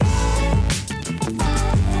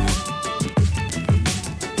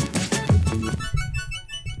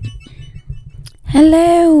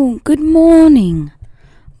Hello, good morning.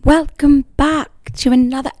 Welcome back to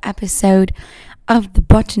another episode of the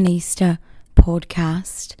Botanista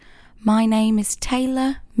podcast. My name is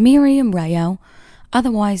Taylor Miriam Rayo,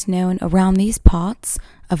 otherwise known around these parts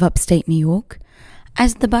of upstate New York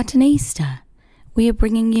as the Botanista. We are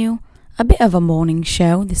bringing you a bit of a morning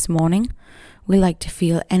show this morning. We like to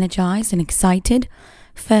feel energized and excited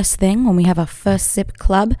first thing when we have our first sip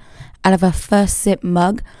club out of our first sip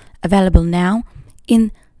mug, available now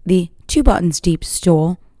in the Two Buttons Deep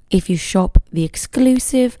store if you shop the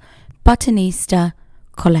exclusive Botanista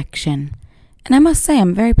collection. And I must say,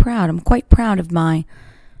 I'm very proud. I'm quite proud of my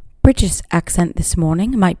British accent this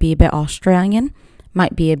morning. It might be a bit Australian,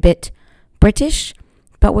 might be a bit British,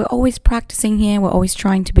 but we're always practicing here. We're always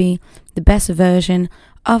trying to be the best version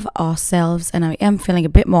of ourselves. And I am feeling a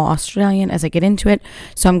bit more Australian as I get into it.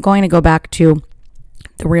 So I'm going to go back to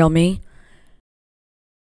the real me.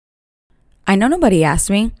 I know nobody asked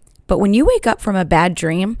me, but when you wake up from a bad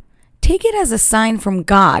dream, take it as a sign from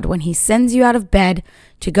God when he sends you out of bed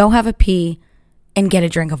to go have a pee and get a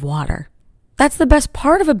drink of water. That's the best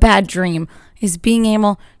part of a bad dream, is being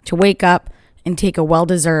able to wake up and take a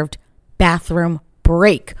well-deserved bathroom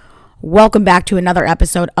break. Welcome back to another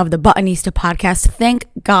episode of the Botanista podcast. Thank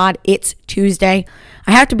God it's Tuesday.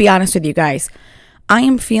 I have to be honest with you guys. I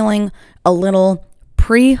am feeling a little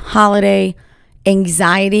pre-holiday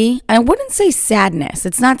anxiety. I wouldn't say sadness.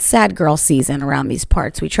 It's not sad girl season around these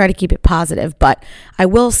parts. We try to keep it positive, but I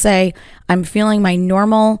will say I'm feeling my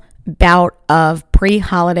normal bout of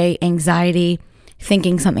pre-holiday anxiety,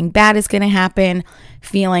 thinking something bad is going to happen,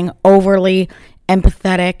 feeling overly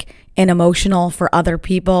empathetic and emotional for other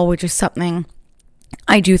people, which is something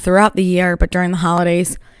I do throughout the year, but during the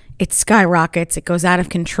holidays, it skyrockets, it goes out of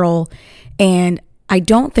control, and I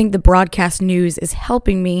don't think the broadcast news is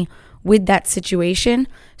helping me with that situation.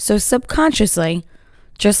 So subconsciously,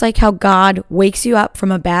 just like how God wakes you up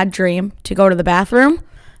from a bad dream to go to the bathroom,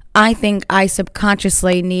 I think I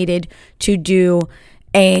subconsciously needed to do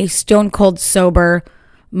a stone cold sober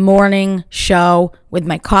morning show with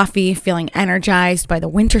my coffee, feeling energized by the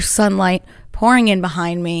winter sunlight pouring in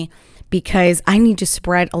behind me, because I need to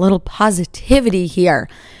spread a little positivity here.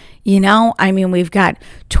 You know, I mean, we've got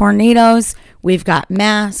tornadoes, we've got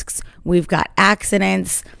masks, we've got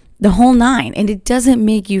accidents, the whole nine, and it doesn't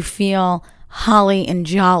make you feel holly and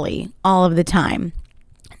jolly all of the time.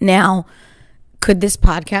 Now, could this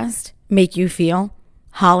podcast make you feel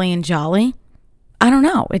holly and jolly? I don't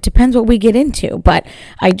know. It depends what we get into, but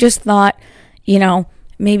I just thought,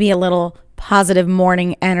 maybe a little positive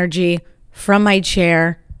morning energy from my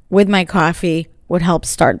chair with my coffee would help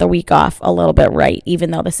start the week off a little bit right,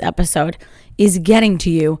 even though this episode is getting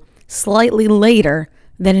to you slightly later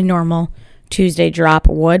than a normal Tuesday drop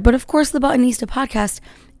would. But of course, the Botanista podcast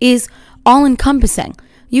is all-encompassing.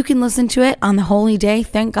 You can listen to it on the holy day.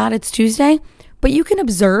 Thank God it's Tuesday. But you can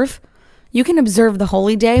observe the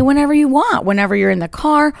holy day whenever you want, whenever you're in the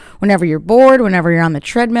car, whenever you're bored, whenever you're on the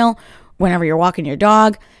treadmill, whenever you're walking your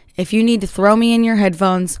dog. If you need to throw me in your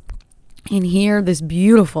headphones and hear this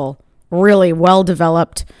beautiful, really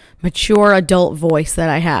well-developed, mature adult voice that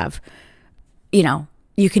I have,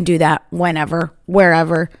 you can do that whenever,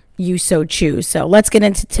 wherever you so choose. So let's get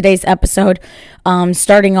into today's episode.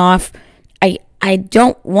 Starting off, I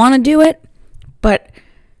don't want to do it, but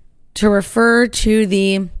to refer to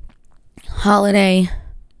the holiday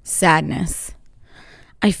sadness,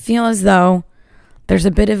 I feel as though there's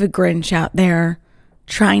a bit of a Grinch out there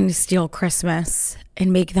trying to steal Christmas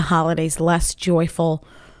and make the holidays less joyful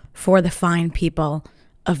for the fine people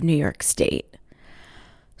of New York State.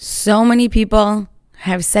 So many people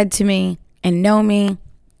have said to me and know me,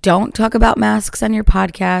 don't talk about masks on your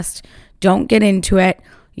podcast. Don't get into it.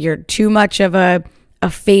 You're too much of a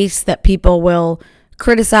face that people will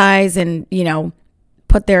criticize and,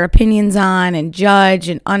 put their opinions on and judge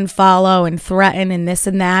and unfollow and threaten and this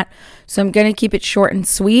and that. So I'm going to keep it short and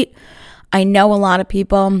sweet. I know a lot of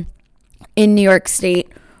people in New York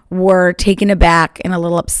State were taken aback and a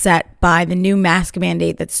little upset by the new mask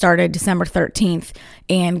mandate that started December 13th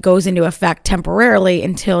and goes into effect temporarily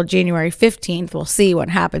until January 15th. We'll see what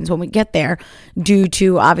happens when we get there, due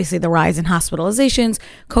to obviously the rise in hospitalizations,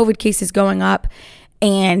 COVID cases going up.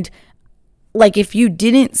 And if you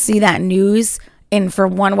didn't see that news and for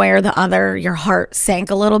one way or the other, your heart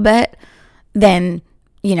sank a little bit, then,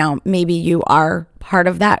 maybe you are part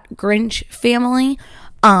of that Grinch family.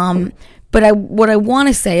 But what I want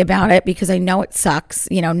to say about it, because I know it sucks,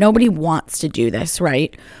 nobody wants to do this,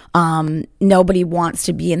 right? Nobody wants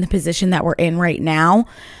to be in the position that we're in right now.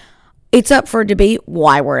 it's up for debate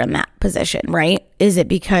why we're in that position, right? Is it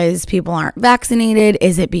because people aren't vaccinated?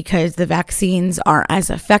 Is it because the vaccines aren't as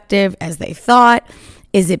effective as they thought?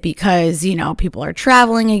 Is it because, people are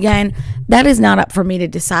traveling again? That is not up for me to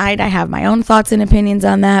decide. I have my own thoughts and opinions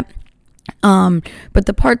on that. But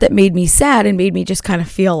the part that made me sad and made me just kind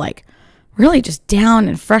of feel like really just down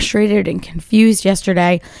and frustrated and confused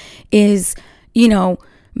yesterday is,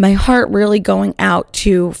 my heart really going out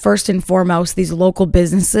to, first and foremost, these local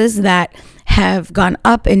businesses that have gone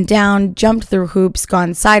up and down, jumped through hoops,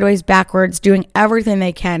 gone sideways, backwards, doing everything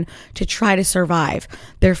they can to try to survive.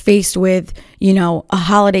 They're faced with, a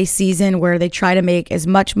holiday season where they try to make as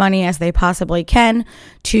much money as they possibly can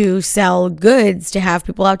to sell goods, to have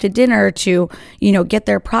people out to dinner, to, get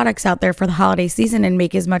their products out there for the holiday season and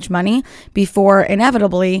make as much money before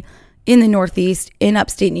inevitably in the Northeast, in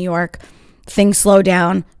upstate New York, things slow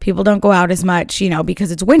down. People don't go out as much,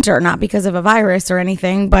 because it's winter, not because of a virus or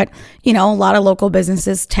anything. But, a lot of local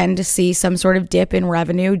businesses tend to see some sort of dip in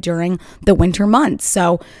revenue during the winter months.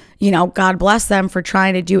 So, God bless them for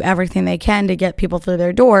trying to do everything they can to get people through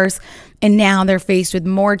their doors. And now they're faced with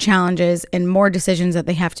more challenges and more decisions that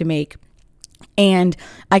they have to make. And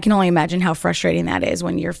I can only imagine how frustrating that is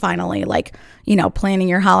when you're finally planning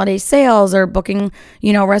your holiday sales or booking,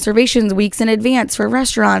 reservations weeks in advance for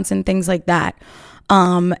restaurants and things like that.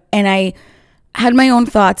 And I had my own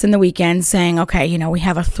thoughts in the weekend saying, okay, we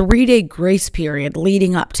have a 3-day grace period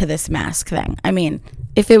leading up to this mask thing. I mean,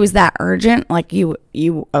 if it was that urgent, I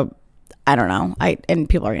don't know, and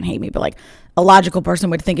people are going to hate me, but a logical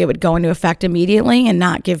person would think it would go into effect immediately and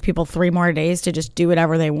not give people 3 more days to just do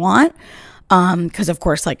whatever they want. Because of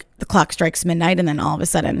course, the clock strikes midnight and then all of a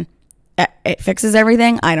sudden it fixes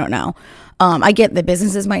everything. I don't know. I get that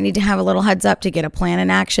businesses might need to have a little heads up to get a plan in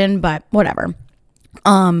action, but whatever.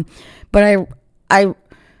 But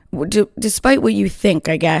despite what you think,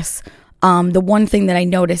 I guess, the one thing that I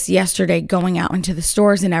noticed yesterday going out into the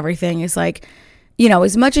stores and everything is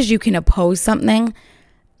as much as you can oppose something,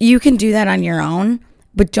 you can do that on your own,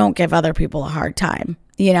 but don't give other people a hard time.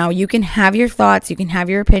 You can have your thoughts, you can have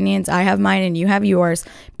your opinions, I have mine and you have yours,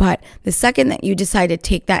 but the second that you decide to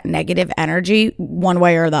take that negative energy one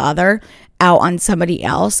way or the other out on somebody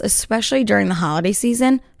else, especially during the holiday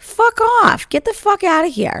season, fuck off, get the fuck out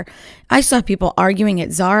of here. I saw people arguing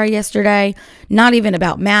at Zara yesterday, not even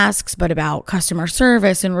about masks, but about customer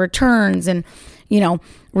service and returns and,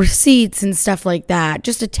 receipts and stuff like that,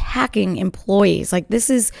 just attacking employees.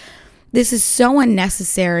 This is so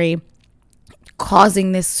unnecessary,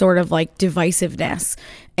 causing this sort of divisiveness.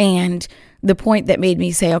 And the point that made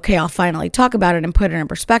me say, okay, I'll finally talk about it and put it in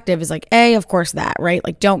perspective is of course that, right?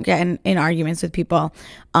 Don't get in arguments with people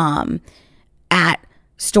at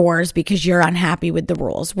stores because you're unhappy with the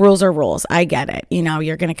rules. Rules are rules. I get it.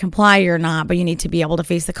 You're going to comply, you're not, but you need to be able to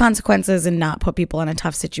face the consequences and not put people in a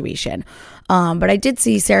tough situation. But I did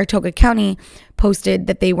see Saratoga County posted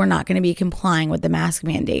that they were not going to be complying with the mask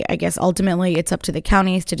mandate. I guess ultimately it's up to the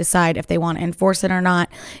counties to decide if they want to enforce it or not,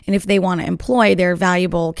 and if they want to employ their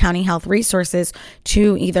valuable county health resources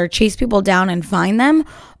to either chase people down and fine them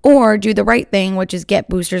or do the right thing, which is get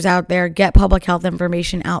boosters out there, get public health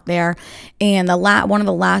information out there. And one of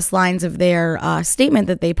the last lines of their statement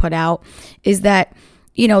that they put out is that,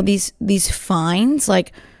 these fines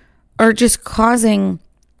are just causing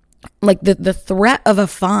the threat of a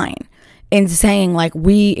fine and saying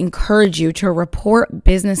we encourage you to report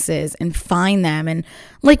businesses and fine them. And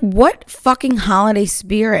what fucking holiday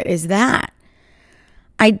spirit is that?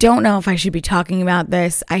 I don't know if I should be talking about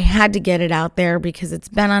this. I had to get it out there because it's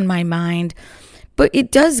been on my mind, but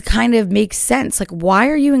it does kind of make sense. Why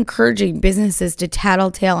are you encouraging businesses to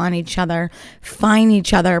tattletale on each other, fine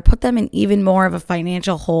each other, put them in even more of a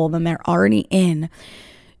financial hole than they're already in,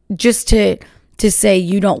 just to say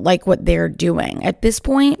you don't like what they're doing? At this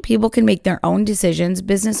point, people can make their own decisions.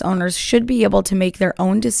 Business owners should be able to make their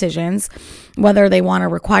own decisions, whether they want to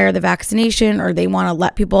require the vaccination or they want to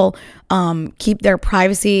let people keep their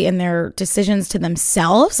privacy and their decisions to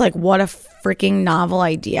themselves. What a freaking novel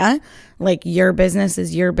idea. Your business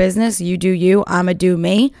is your business. You do you, I'ma do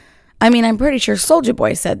me. I mean, I'm pretty sure Soulja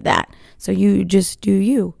Boy said that. So you just do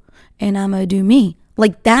you and I'ma do me.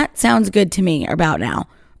 That sounds good to me about now.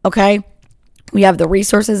 Okay? We have the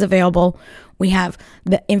resources available. We have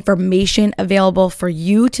the information available for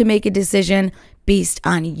you to make a decision based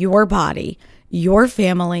on your body, your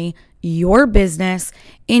family, your business,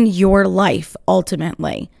 and your life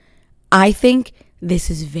ultimately. I think this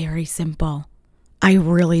is very simple. I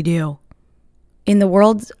really do. In the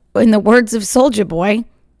words of Soulja Boy,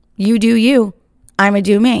 you do you, I'ma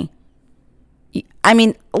do me. I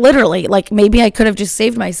mean, literally, like maybe I could have just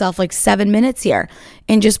saved myself like 7 minutes here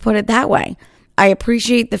and just put it that way. I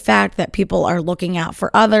appreciate the fact that people are looking out for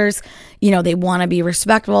others. They want to be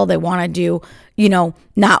respectful. They want to do,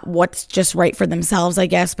 not what's just right for themselves, I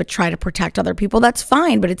guess, but try to protect other people. That's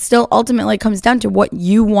fine. But it still ultimately comes down to what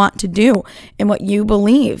you want to do and what you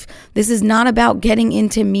believe. This is not about getting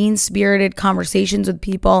into mean-spirited conversations with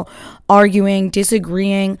people, arguing,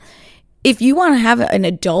 disagreeing. If you want to have an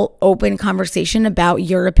adult open conversation about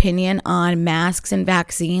your opinion on masks and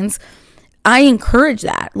vaccines, I encourage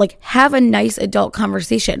that. Like, have a nice adult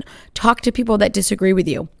conversation. Talk to people that disagree with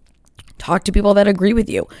you. Talk to people that agree with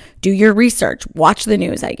you. Do your research. Watch the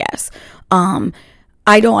news, I guess.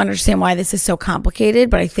 I don't understand why this is so complicated,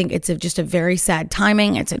 but I think it's just a very sad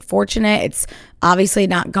timing. It's unfortunate. It's obviously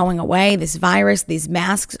not going away, this virus, these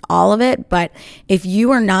masks, all of it. But if you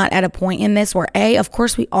are not at a point in this where A, of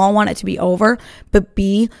course, we all want it to be over, but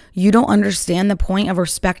B, you don't understand the point of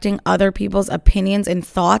respecting other people's opinions and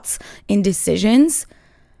thoughts and decisions,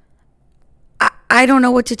 I don't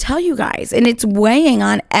know what to tell you guys. And it's weighing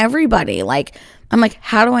on everybody. Like, I'm like,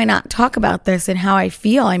 how do I not talk about this and how I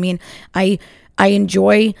feel? I mean, I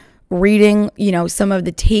enjoy reading, some of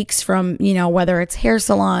the takes from, whether it's hair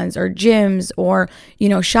salons or gyms or,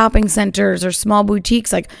 shopping centers or small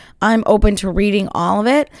boutiques. Like, I'm open to reading all of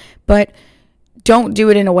it, but don't do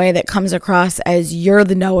it in a way that comes across as you're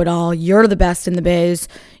the know-it-all, you're the best in the biz,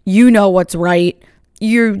 you know what's right,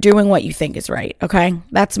 you're doing what you think is right, okay?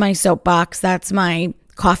 That's my soapbox. That's my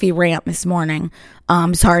coffee rant this morning.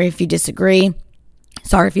 Sorry if you disagree.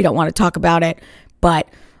 Sorry if you don't want to talk about it, but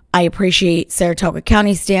I appreciate Saratoga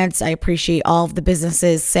County's stance. I appreciate all of the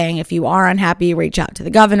businesses saying if you are unhappy, reach out to the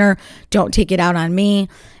governor. Don't take it out on me.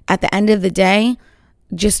 At the end of the day,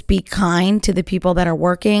 just be kind to the people that are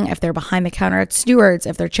working. If they're behind the counter at Stewart's,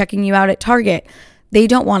 if they're checking you out at Target, they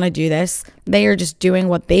don't want to do this. They are just doing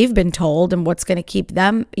what they've been told and what's going to keep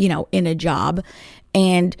them, in a job.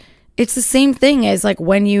 And it's the same thing as like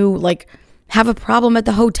when you have a problem at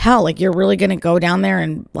the hotel, like you're really going to go down there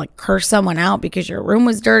and like curse someone out because your room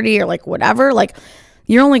was dirty or like whatever. Like,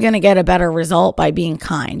 you're only going to get a better result by being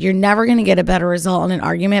kind. You're never going to get a better result in an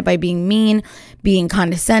argument by being mean, being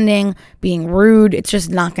condescending, being rude. It's just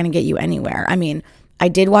not going to get you anywhere. I mean, I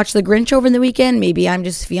did watch The Grinch over the weekend. Maybe I'm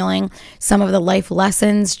just feeling some of the life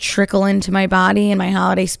lessons trickle into my body and my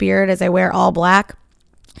holiday spirit as I wear all black,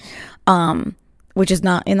 which is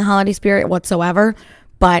not in the holiday spirit whatsoever.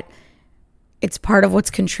 But it's part of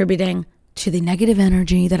what's contributing to the negative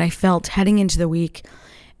energy that I felt heading into the week.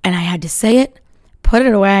 And I had to say it, put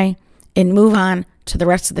it away, and move on to the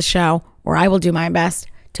rest of the show, where I will do my best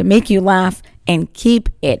to make you laugh and keep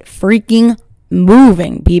it freaking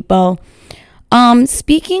moving, people.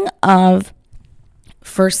 Speaking of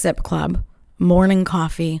First Sip Club, morning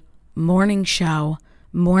coffee, morning show,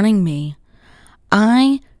 morning me,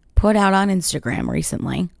 I put out on Instagram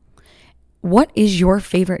recently, what is your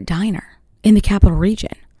favorite diner in the Capital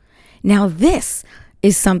Region? Now, this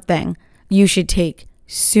is something you should take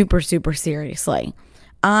super, super seriously.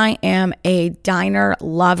 I am a diner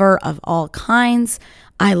lover of all kinds.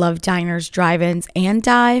 I love diners, drive-ins, and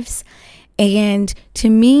dives. And to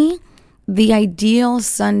me, the ideal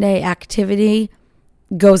Sunday activity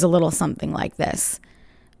goes a little something like this.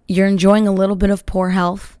 You're enjoying a little bit of poor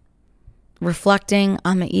health, reflecting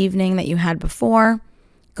on the evening that you had before,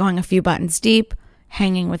 going a few buttons deep,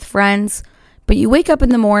 hanging with friends, but you wake up in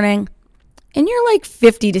the morning and you're like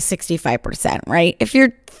 50 to 65%, right? If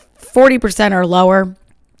you're 40% or lower,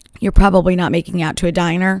 you're probably not making out to a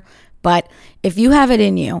diner. But if you have it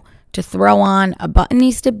in you to throw on a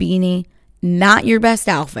buttonista beanie, not your best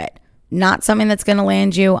outfit, not something that's going to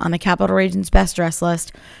land you on the Capital Region's best dress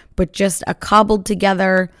list, but just a cobbled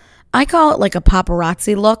together, I call it like a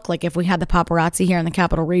paparazzi look. Like if we had the paparazzi here in the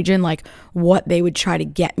Capital Region, like what they would try to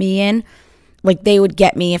get me in, like they would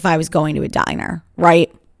get me if I was going to a diner,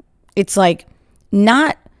 right? It's like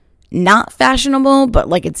not fashionable, but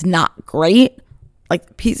like it's not great. Like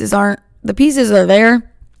the pieces are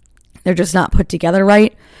there. They're just not put together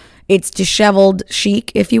right. It's disheveled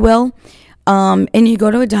chic, if you will. And you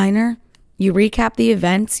go to a diner, you recap the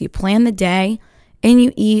events, you plan the day, and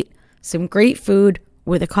you eat some great food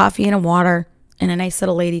with a coffee and a water and a nice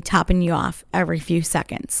little lady topping you off every few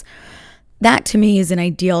seconds. That to me is an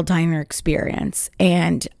ideal diner experience.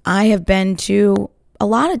 And I have been to a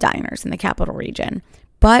lot of diners in the Capital Region,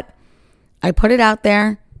 but I put it out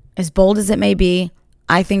there, as bold as it may be.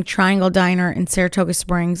 I think Triangle Diner in Saratoga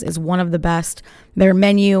Springs is one of the best. Their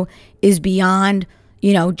menu is beyond,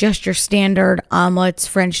 just your standard omelets,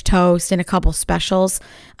 French toast, and a couple specials.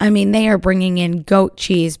 I mean, they are bringing in goat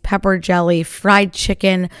cheese, pepper jelly, fried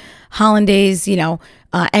chicken, hollandaise,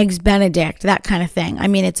 eggs Benedict, that kind of thing. I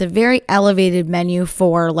mean, it's a very elevated menu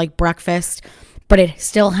for like breakfast, but it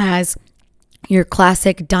still has your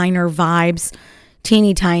classic diner vibes,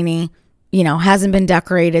 teeny tiny, hasn't been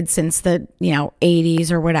decorated since the,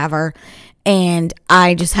 80s or whatever. And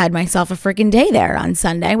I just had myself a freaking day there on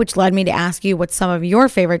Sunday, which led me to ask you what some of your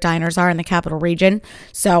favorite diners are in the capital region.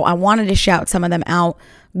 So I wanted to shout some of them out.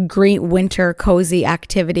 Great winter cozy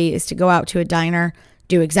activity is to go out to a diner,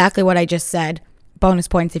 do exactly what I just said. Bonus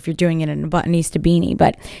points if you're doing it in a buttonista beanie.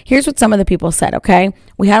 But here's what some of the people said, okay?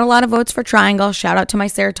 We had a lot of votes for Triangle. Shout out to my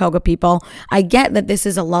Saratoga people. I get that this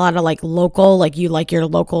is a lot of like local, like you like your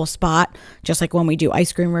local spot. Just like when we do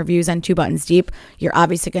ice cream reviews on Two Buttons Deep, you're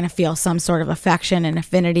obviously going to feel some sort of affection and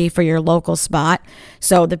affinity for your local spot.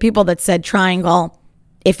 So the people that said Triangle,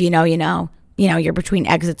 if you know, you're between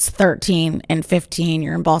exits 13 and 15.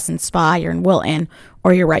 You're in Boston Spa, you're in Wilton,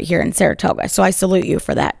 or you're right here in Saratoga. So I salute you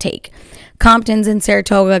for that take. Compton's in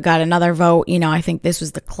Saratoga got another vote. I think this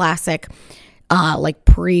was the classic like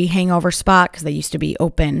pre-hangover spot because they used to be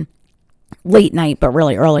open late night but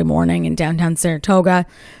really early morning in downtown Saratoga.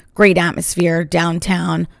 Great atmosphere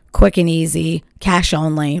downtown, quick and easy, cash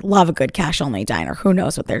only. Love a good cash only diner. Who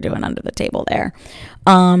knows what they're doing under the table there.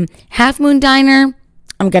 Half Moon Diner,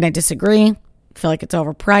 I'm going to disagree. Feel like it's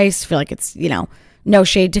overpriced. Feel like it's, no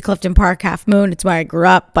shade to Clifton Park, Half Moon. It's where I grew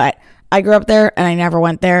up, but I grew up there and I never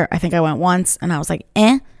went there. I think I went once and I was like,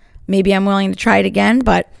 maybe I'm willing to try it again,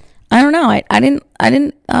 but I don't know. I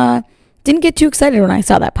didn't get too excited when I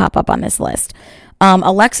saw that pop up on this list.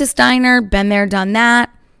 Alexis Diner, been there, done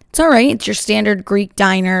that. It's all right. It's your standard Greek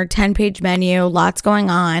diner, 10-page menu, lots going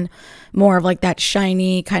on. More of like that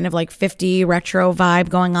shiny kind of like 50 retro vibe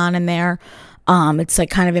going on in there. It's like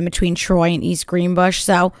kind of in between Troy and East Greenbush.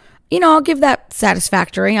 So, I'll give that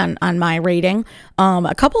satisfactory on my rating.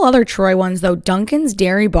 A couple other Troy ones, though. Duncan's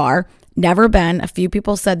Dairy Bar, never been. A few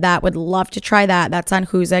people said that. Would love to try that. That's on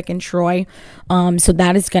Hoosick and Troy. So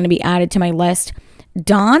that is going to be added to my list.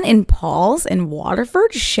 Don and Paul's in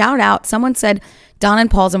Waterford, shout out. Someone said, Don and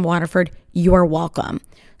Paul's in Waterford, you're welcome.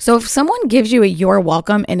 So if someone gives you a you're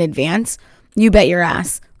welcome in advance, you bet your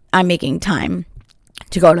ass I'm making time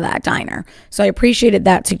to go to that diner. So I appreciated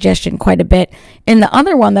that suggestion quite a bit. And the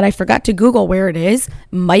other one that I forgot to Google where it is,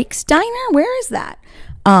 Mike's Diner, where is that?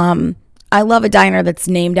 I love a diner that's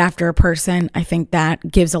named after a person. I think that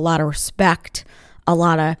gives a lot of respect, a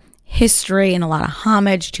lot of history, and a lot of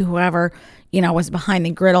homage to whoever, was behind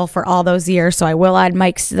the griddle for all those years. So I will add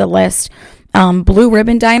Mike's to the list. Blue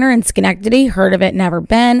Ribbon Diner in Schenectady, heard of it, never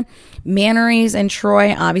been. Mannery's in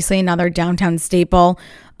Troy, obviously another downtown staple.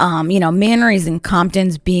 Mannery's and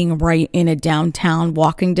Compton's being right in a downtown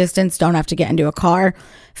walking distance, don't have to get into a car.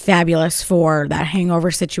 Fabulous for that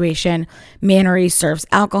hangover situation. Mannery's serves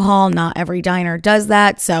alcohol. Not every diner does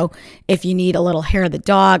that. So if you need a little hair of the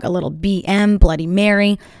dog, a little BM, Bloody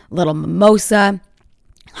Mary, a little mimosa,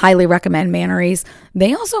 highly recommend Mannery's.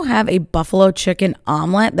 They also have a buffalo chicken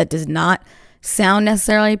omelet that does not sound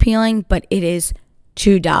necessarily appealing, but it is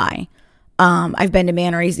to die. I've been to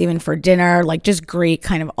Mannery's even for dinner, like just great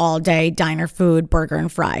kind of all day diner food, burger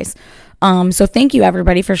and fries. So thank you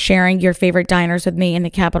everybody for sharing your favorite diners with me in the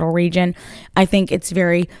capital region. I think it's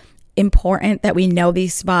very important that we know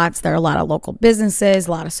these spots. There are a lot of local businesses,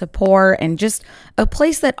 a lot of support, and just a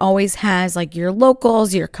place that always has like your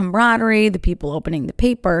locals, your camaraderie, the people opening the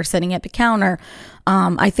paper, sitting at the counter.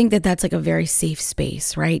 I think that that's like a very safe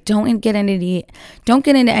space, right? Don't get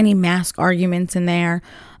into any mask arguments in there.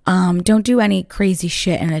 Don't do any crazy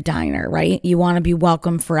shit in a diner, right? You want to be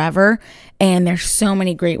welcome forever. And there's so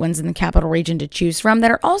many great ones in the capital region to choose from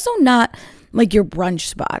that are also not like your brunch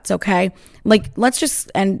spots, okay? Like, let's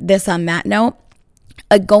just end this on that note.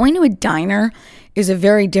 Going to a diner is a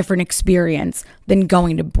very different experience than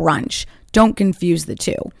going to brunch. Don't confuse the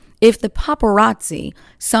two. If the paparazzi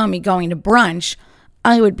saw me going to brunch,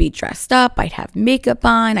 I would be dressed up, I'd have makeup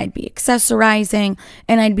on, I'd be accessorizing,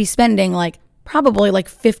 and I'd be spending probably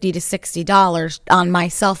 $50 to $60 on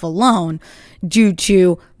myself alone due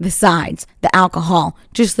to the sides, the alcohol,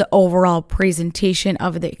 just the overall presentation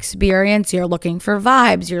of the experience. You're looking for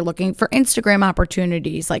vibes. You're looking for Instagram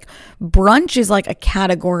opportunities. Brunch is a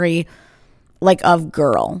category of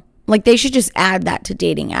girl. They should just add that to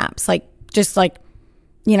dating apps.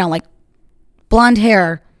 Blonde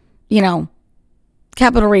hair,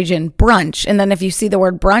 capital region, brunch. And then if you see the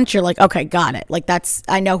word brunch, you're like, okay, got it.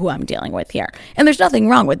 I know who I'm dealing with here. And there's nothing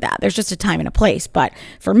wrong with that. There's just a time and a place. But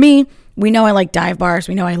for me, we know I like dive bars.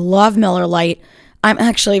 We know I love Miller Lite. I'm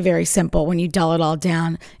actually very simple when you dull it all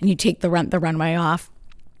down and you take the runway off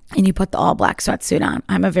and you put the all black sweatsuit on.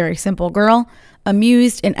 I'm a very simple girl,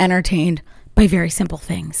 amused and entertained by very simple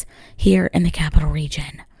things here in the capital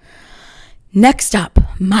region. Next up,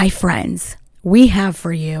 my friends, we have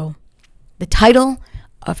for you the title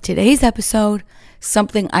of today's episode,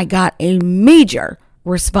 something I got a major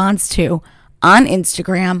response to on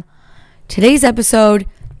Instagram. Today's episode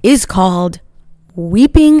is called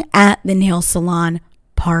Weeping at the Nail Salon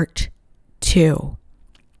Part 2.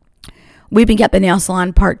 Weeping at the Nail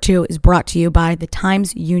Salon Part 2 is brought to you by the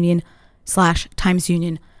Times Union / Times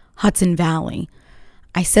Union Hudson Valley.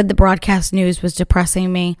 I said the broadcast news was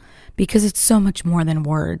depressing me because it's so much more than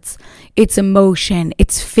words. It's emotion,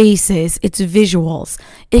 it's faces, it's visuals.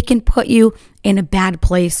 It can put you in a bad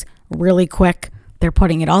place really quick. They're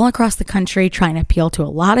putting it all across the country, trying to appeal to a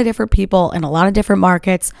lot of different people in a lot of different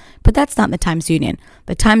markets, but that's not the Times Union.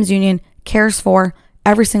 The Times Union cares for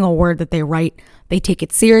every single word that they write. They take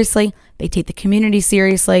it seriously. They take the community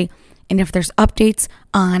seriously. And if there's updates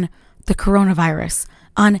on the coronavirus,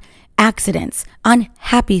 on accidents, on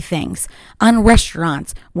happy things, on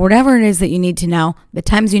restaurants, whatever it is that you need to know, the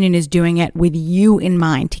Times Union is doing it with you in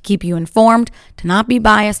mind to keep you informed, to not be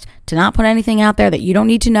biased, to not put anything out there that you don't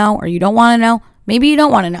need to know or you don't want to know. Maybe you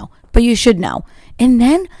don't want to know, but you should know. And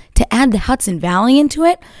then to add the Hudson Valley into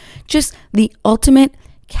it, just the ultimate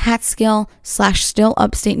Catskill / still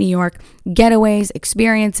upstate New York getaways,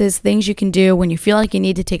 experiences, things you can do when you feel like you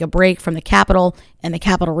need to take a break from the capital and the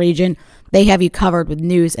capital region. They have you covered with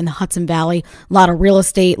news in the Hudson Valley. A lot of real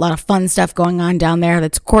estate, a lot of fun stuff going on down there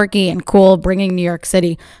that's quirky and cool, bringing New York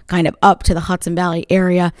City kind of up to the Hudson Valley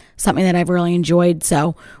area, something that I've really enjoyed.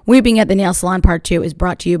 So Weeping at the Nail Salon Part 2 is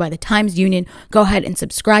brought to you by the Times Union. Go ahead and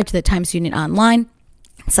subscribe to the Times Union online.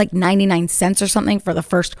 It's like 99 cents or something for the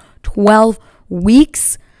first 12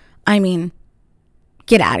 weeks. I mean,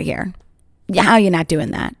 get out of here. Yeah, how are you not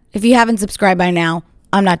doing that? If you haven't subscribed by now,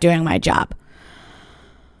 I'm not doing my job.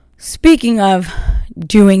 Speaking of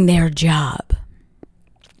doing their job,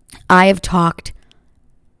 I have talked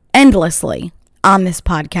endlessly on this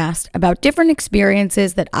podcast about different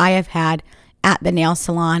experiences that I have had at the nail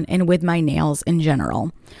salon and with my nails in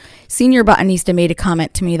general. Senior Buttonista made a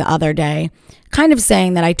comment to me the other day, kind of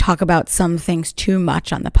saying that I talk about some things too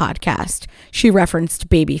much on the podcast. She referenced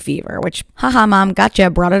baby fever, which, haha, mom, gotcha,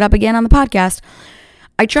 brought it up again on the podcast.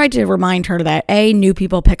 I tried to remind her that, new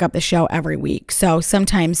people pick up the show every week. So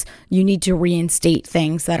sometimes you need to reinstate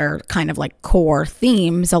things that are kind of like core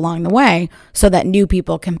themes along the way so that new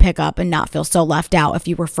people can pick up and not feel so left out if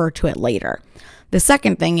you refer to it later. The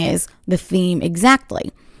second thing is the theme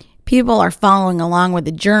exactly. People are following along with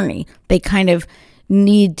the journey. They kind of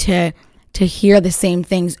need to hear the same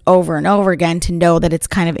things over and over again to know that it's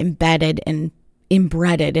kind of embedded and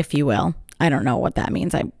inbreaded, if you will. I don't know what that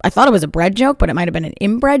means. I thought it was a bread joke, but it might have been an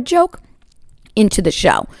inbred joke into the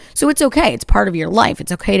show. So it's okay. It's part of your life.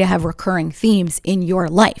 It's okay to have recurring themes in your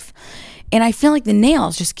life. And I feel like the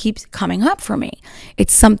nails just keeps coming up for me.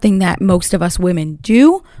 It's something that most of us women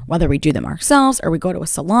do, whether we do them ourselves or we go to a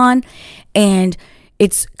salon. And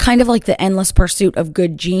it's kind of like the endless pursuit of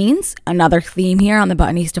good genes, another theme here on the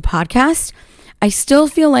Buttonista podcast. I still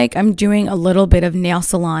feel like I'm doing a little bit of nail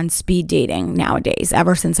salon speed dating nowadays,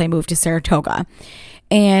 ever since I moved to Saratoga.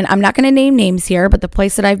 And I'm not going to name names here, but the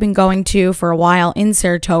place that I've been going to for a while in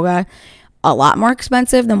Saratoga, a lot more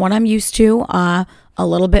expensive than what I'm used to, a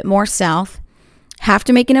little bit more south. Have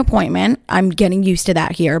to make an appointment. I'm getting used to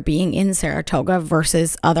that here, being in Saratoga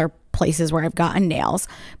versus other places where I've gotten nails.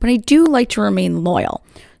 But I do like to remain loyal.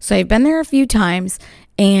 So I've been there a few times,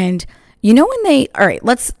 and you know when they, all right,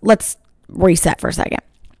 let's reset for a second.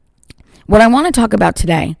 What I want to talk about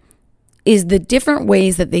today is the different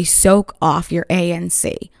ways that they soak off your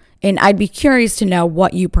ANC. And I'd be curious to know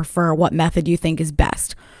what you prefer, what method you think is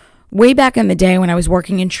best. Way back in the day when I was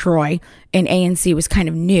working in Troy and ANC was kind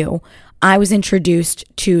of new, I was introduced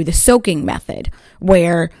to the soaking method,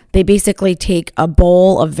 where they basically take a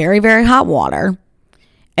bowl of very, very hot water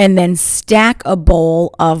and then stack a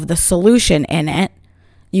bowl of the solution in it.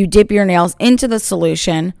 You dip your nails into the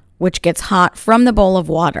solution, which gets hot from the bowl of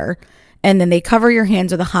water, and then they cover your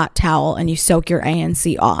hands with a hot towel and you soak your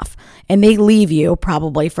ANC off. And they leave you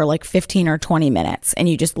probably for like 15 or 20 minutes and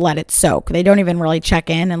you just let it soak. They don't even really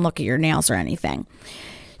check in and look at your nails or anything.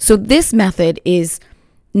 So this method is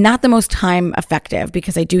not the most time effective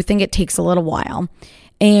because I do think it takes a little while.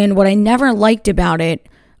 And what I never liked about it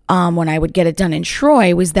when I would get it done in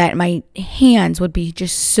Troy was that my hands would be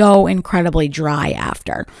just so incredibly dry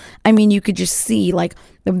after. I mean, you could just see like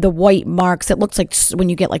the white marks. It looks like when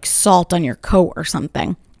you get like salt on your coat or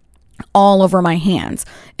something. all over my hands.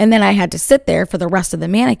 And then I had to sit there for the rest of the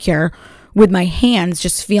manicure with my hands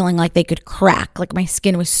just feeling like they could crack. Like my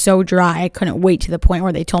skin was so dry, I couldn't wait to the point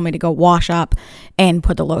where they told me to go wash up and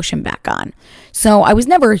put the lotion back on. So I was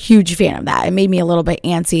never a huge fan of that. It made me a little bit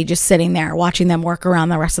antsy just sitting there watching them work around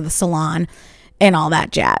the rest of the salon and all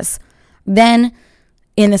that jazz. Then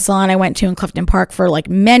in the salon I went to in Clifton Park for like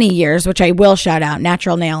many years, which I will shout out,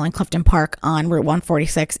 Natural Nail in Clifton Park on Route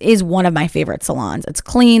 146 is one of my favorite salons. It's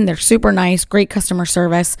clean, they're super nice, great customer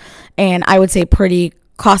service, and I would say pretty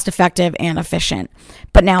cost effective and efficient.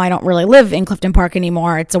 But now I don't really live in Clifton Park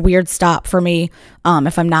anymore. It's a weird stop for me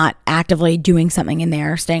if I'm not actively doing something in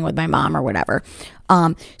there, staying with my mom or whatever.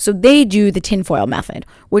 So they do the tinfoil method,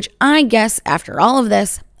 which I guess after all of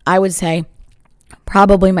this, I would say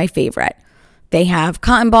probably my favorite. They have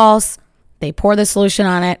cotton balls, they pour the solution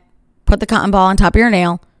on it, put the cotton ball on top of your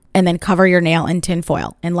nail, and then cover your nail in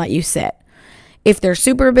tinfoil and let you sit. If they're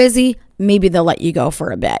super busy, maybe they'll let you go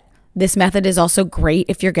for a bit. This method is also great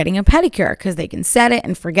if you're getting a pedicure because they can set it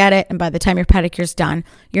and forget it, and by the time your pedicure's done,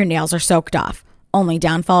 your nails are soaked off. Only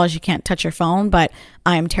downfall is you can't touch your phone, but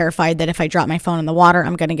I am terrified that if I drop my phone in the water,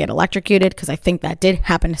 I'm going to get electrocuted because I think that did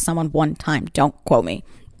happen to someone one time. Don't quote me.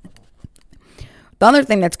 The other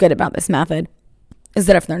thing that's good about this method is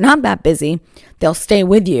that if they're not that busy, they'll stay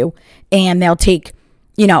with you and they'll take,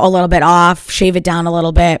 a little bit off, shave it down a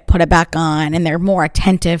little bit, put it back on, and they're more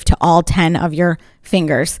attentive to all 10 of your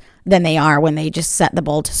fingers than they are when they just set the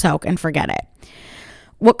bowl to soak and forget it.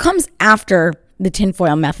 What comes after the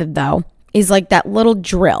tinfoil method, though, is like that little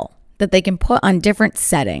drill that they can put on different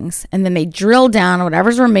settings, and then they drill down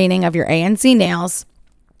whatever's remaining of your A and C nails,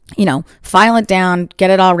 file it down,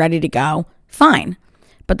 get it all ready to go. Fine.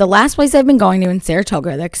 But the last place I've been going to in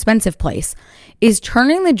Saratoga, the expensive place, is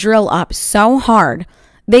turning the drill up so hard,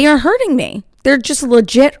 they are hurting me. They're just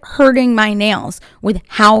legit hurting my nails with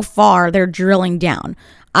how far they're drilling down.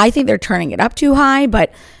 I think they're turning it up too high,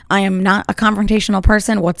 but I am not a confrontational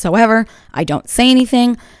person whatsoever. I don't say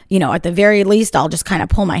anything. At the very least, I'll just kind of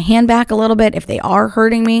pull my hand back a little bit if they are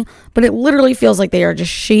hurting me. But it literally feels like they are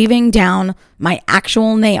just shaving down my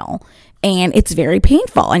actual nail. And it's very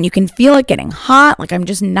painful. And you can feel it getting hot. Like I'm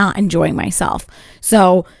just not enjoying myself.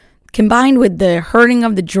 So combined with the hurting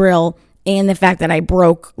of the drill and the fact that I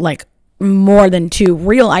broke like more than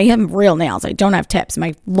I have real nails. I don't have tips.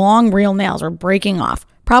 My long real nails are breaking off.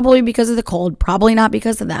 Probably because of the cold, probably not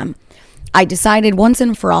because of them. I decided once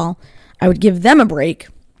and for all, I would give them a break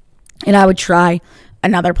and I would try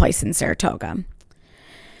another place in Saratoga.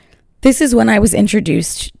 This is when I was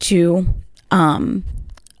introduced to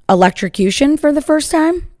electrocution for the first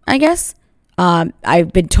time, I guess.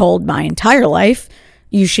 I've been told my entire life,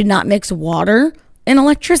 you should not mix water and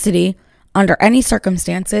electricity under any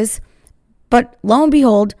circumstances. But lo and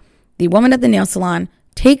behold, the woman at the nail salon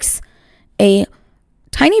takes a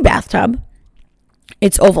tiny bathtub.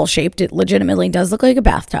 It's oval shaped. It legitimately does look like a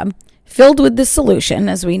bathtub, filled with this solution,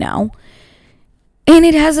 as we know. And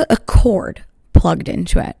it has a cord plugged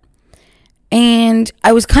into it. And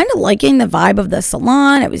I was kind of liking the vibe of the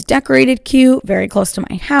salon. It was decorated cute, very close to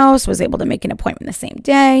my house, was able to make an appointment the same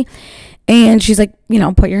day. And she's like,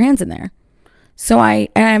 put your hands in there. So I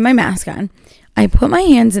have my mask on. I put my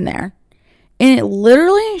hands in there. And it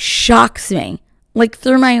literally shocks me, like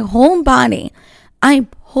through my whole body. I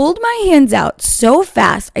pulled my hands out so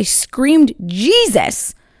fast, I screamed,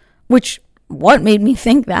 Jesus, which, what made me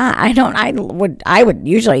think that? I would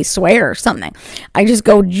usually swear or something. I just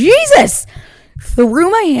go, Jesus,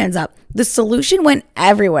 threw my hands up. The solution went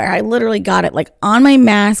everywhere. I literally got it like on my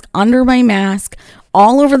mask, under my mask,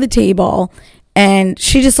 all over the table. And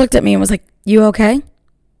she just looked at me and was like, you okay?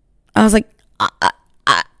 I was like,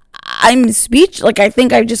 I'm speechless. Like, I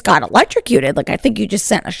think I just got electrocuted. Like, I think you just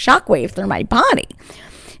sent a shockwave through my body.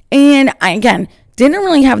 And I, again, didn't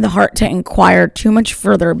really have the heart to inquire too much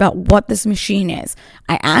further about what this machine is.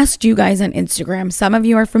 I asked you guys on Instagram. Some of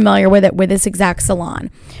you are familiar with it, with this exact salon.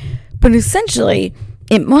 But essentially,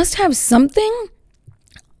 it must have something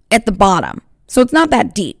at the bottom. So it's not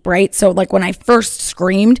that deep, right? So like when I first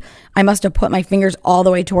screamed, I must have put my fingers all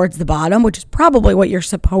the way towards the bottom, which is probably what you're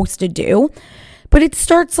supposed to do. But it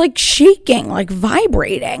starts like shaking, like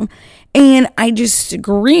vibrating. And I just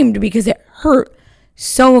screamed because it hurt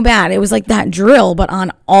so bad. It was like that drill, but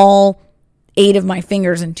on all 8 of my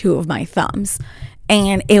fingers and 2 of my thumbs.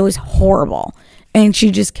 And it was horrible. And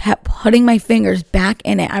she just kept putting my fingers back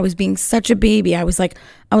in it. I was being such a baby. I was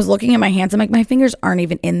looking at my hands. I'm like, my fingers aren't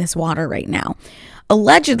even in this water right now.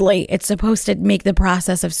 Allegedly, it's supposed to make the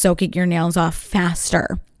process of soaking your nails off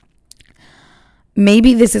faster.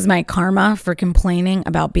 Maybe this is my karma for complaining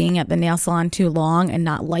about being at the nail salon too long and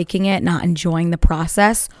not liking it, not enjoying the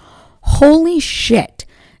process. holy shit,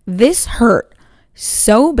 this hurt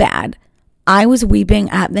so bad. I was weeping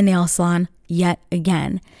at the nail salon yet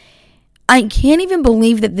again. I can't even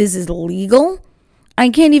believe that this is legal. I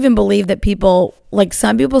can't even believe that people, like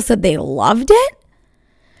some people said they loved it.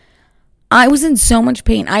 I was in so much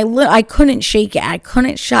pain. I couldn't shake it. I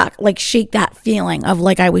couldn't shake that feeling of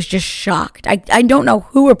like I was just shocked. I don't know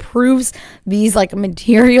who approves these like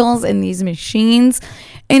materials and these machines.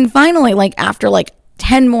 And finally, like after like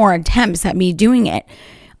 10 more attempts at me doing it,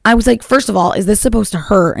 I was like, first of all, is this supposed to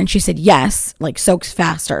hurt? And she said, yes, like soaks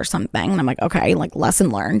faster or something. And I'm like, okay, like lesson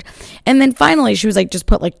learned. And then finally she was like, just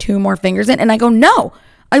put like 2 more fingers in. And I go, no.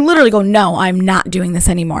 I literally go, no, I'm not doing this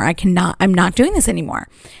anymore. I'm not doing this anymore.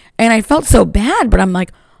 And I felt so bad, but I'm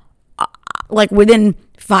like within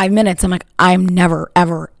 5 minutes, I'm like, I'm never,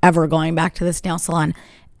 ever, ever going back to this nail salon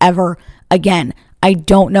ever again. I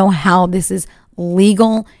don't know how this is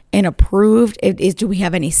legal and approved. Do we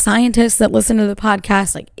have any scientists that listen to the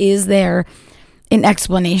podcast? Like, is there an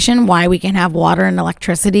explanation why we can have water and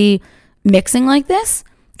electricity mixing like this?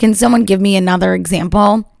 Can someone give me another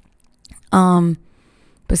example?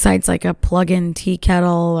 Besides like a plug-in tea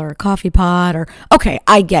kettle or a coffee pot okay,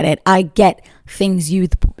 I get it. I get things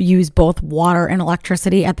use both water and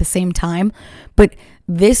electricity at the same time. But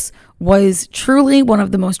this was truly one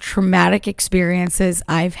of the most traumatic experiences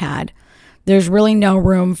I've had. There's really no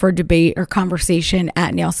room for debate or conversation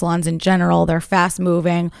at nail salons in general. They're fast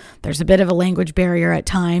moving. There's a bit of a language barrier at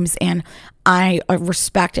times, and I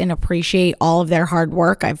respect and appreciate all of their hard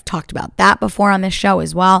work. I've talked about that before on this show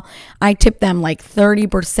as well. I tip them like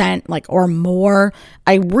 30% or more.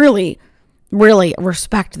 I really, really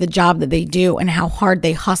respect the job that they do and how hard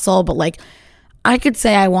they hustle. But like, I could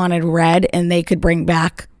say I wanted red and they could bring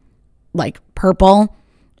back like purple,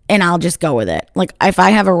 and I'll just go with it. Like if I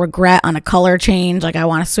have a regret on a color change, like I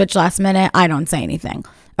want to switch last minute, I don't say anything.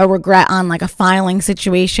 A regret on like a filing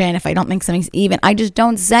situation, if I don't think something's even, I just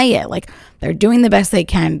don't say it. Like they're doing the best they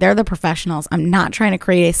can. They're the professionals. I'm not trying to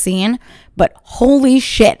create a scene, but holy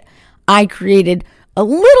shit, I created a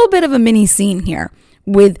little bit of a mini scene here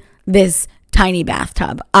with this tiny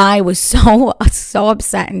bathtub. I was so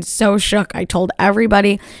upset and so shook. I told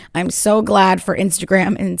everybody. I'm so glad for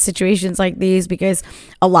Instagram in situations like these because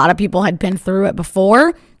a lot of people had been through it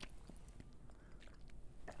before.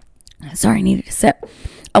 Sorry, I needed to sip.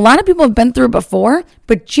 A lot of people have been through it before,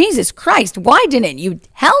 but Jesus Christ, why didn't you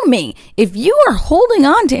tell me? If you are holding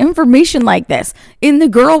on to information like this in the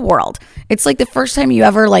girl world, it's like the first time you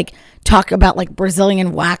ever like talk about like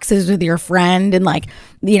Brazilian waxes with your friend and like,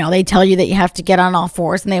 you know, they tell you that you have to get on all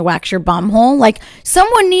fours and they wax your bum hole. Like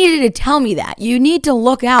someone needed to tell me that. You need to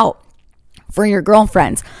look out for your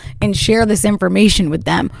girlfriends and share this information with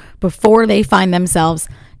them before they find themselves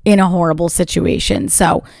in a horrible situation.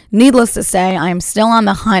 So needless to say, I'm still on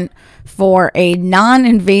the hunt for a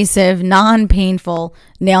non-invasive, non-painful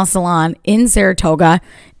nail salon in Saratoga.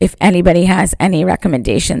 If anybody has any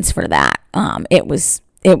recommendations for that, it was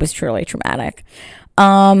truly traumatic.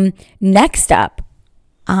 Next up,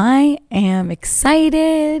 I am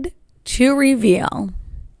excited to reveal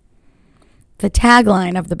the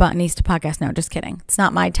tagline of the Buttonista podcast. No, just kidding. It's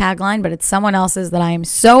not my tagline, but it's someone else's that I am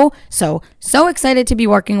so excited to be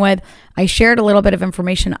working with. I shared a little bit of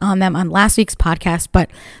information on them on last week's podcast,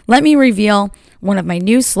 but let me reveal one of my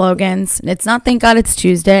new slogans. It's not Thank God It's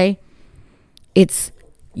Tuesday. It's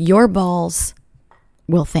Your Balls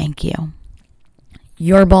Will Thank You.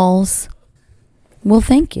 Your balls will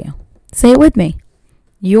thank you. Say it with me.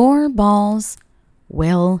 Your balls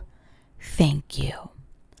will thank you.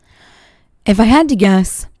 If I had to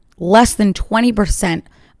guess, less than 20%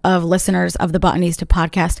 of listeners of the Buttonista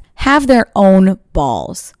podcast have their own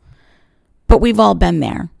balls. But we've all been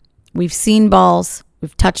there. We've seen balls.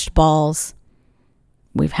 We've touched balls.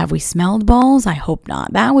 Have we smelled balls? I hope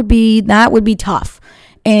not. That would be tough.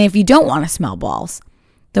 And if you don't want to smell balls,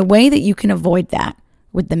 the way that you can avoid that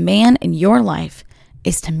with the man in your life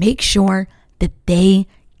is to make sure that they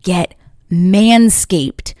get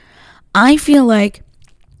manscaped. I feel like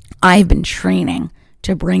I've been training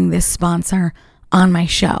to bring this sponsor on my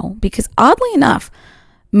show because oddly enough,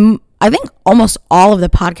 I think almost all of the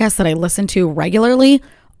podcasts that I listen to regularly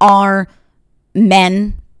are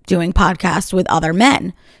men doing podcasts with other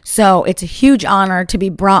men. So it's a huge honor to be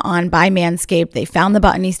brought on by Manscaped. They found the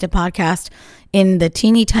Buttonista podcast in the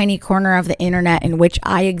teeny tiny corner of the internet in which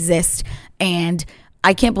I exist. And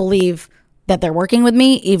I can't believe that they're working with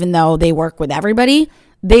me, even though they work with everybody.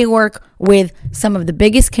 They work with some of the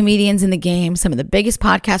biggest comedians in the game, some of the biggest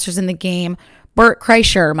podcasters in the game, Bert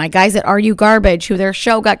Kreischer, my guys at Are You Garbage, who their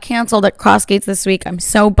show got canceled at Crossgates this week. I'm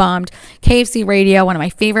so bummed. KFC Radio, one of my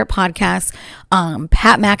favorite podcasts.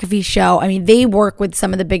 Pat McAfee's show. I mean, they work with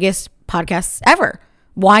some of the biggest podcasts ever.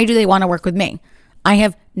 Why do they want to work with me? I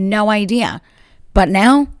have no idea. But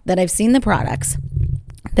now that I've seen the products,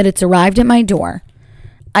 that it's arrived at my door,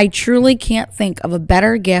 I truly can't think of a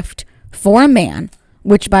better gift for a man,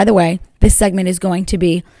 which, by the way, this segment is going to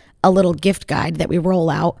be a little gift guide that we roll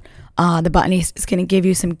out. The Buttonista is going to give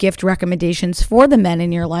you some gift recommendations for the men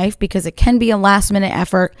in your life because it can be a last minute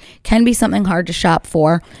effort, can be something hard to shop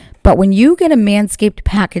for. But when you get a Manscaped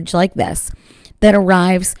package like this that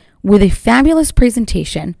arrives with a fabulous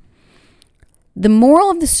presentation, the moral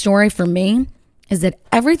of the story for me is that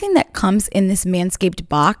everything that comes in this Manscaped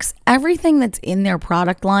box, everything that's in their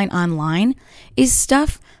product line online is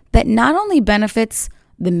stuff that not only benefits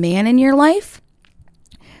the man in your life,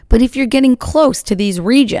 but if you're getting close to these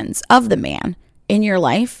regions of the man in your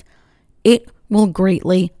life, it will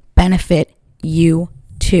greatly benefit you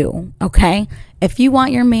too, okay? If you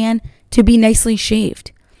want your man to be nicely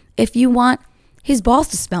shaved, if you want his balls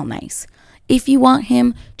to smell nice, if you want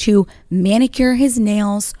him to manicure his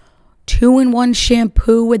nails, 2-in-1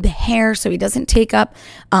 shampoo with the hair so he doesn't take up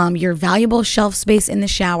your valuable shelf space in the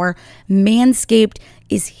shower, Manscaped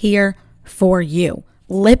is here for you.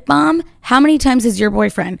 Lip balm, how many times has your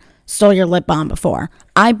boyfriend stole your lip balm before?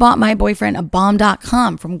 I bought my boyfriend a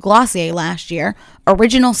balm.com from Glossier last year,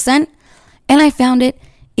 original scent, and I found it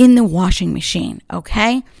in the washing machine,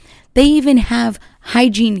 okay? They even have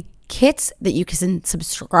hygiene kits that you can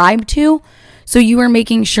subscribe to, so you are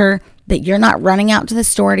making sure that you're not running out to the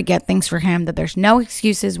store to get things for him, that there's no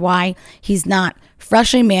excuses why he's not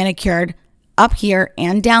freshly manicured up here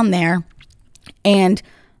and down there. And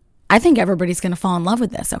I think everybody's going to fall in love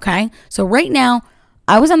with this, okay? So right now,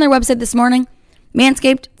 I was on their website this morning.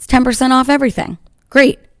 Manscaped, it's 10% off everything.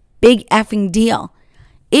 Great. Big effing deal.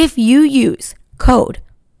 If you use code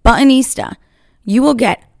Buttonista, you will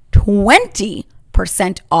get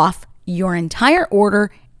 20% off your entire order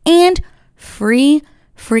and free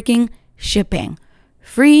freaking shipping.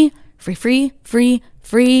 Free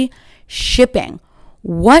shipping.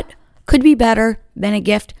 What could be better than a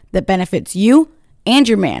gift that benefits you and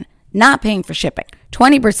your man? Not paying for shipping.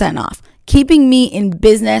 20% off. Keeping me in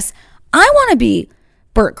business. I want to be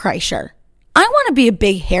Bert Kreischer. I want to be a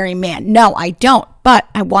big hairy man. No, I don't. But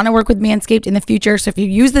I want to work with Manscaped in the future. So if you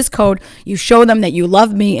use this code, you show them that you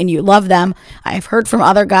love me and you love them. I've heard from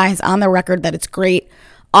other guys on the record that it's great.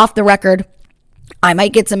 Off the record, I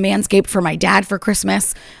might get some Manscaped for my dad for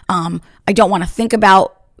Christmas. I don't want to think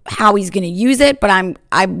about how he's going to use it, but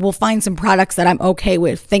I will find some products that I'm okay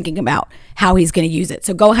with thinking about how he's going to use it.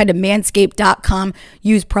 So go ahead to manscaped.com,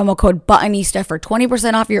 use promo code Buttonista for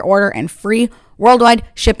 20% off your order and free worldwide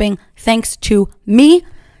shipping. Thanks to me,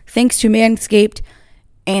 thanks to Manscaped,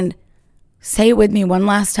 and say it with me one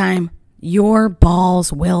last time. Your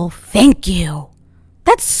balls will thank you.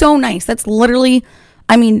 That's so nice. That's literally,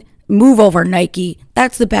 move over, Nike.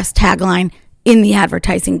 That's the best tagline in the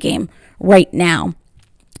advertising game right now.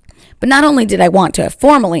 But not only did I want to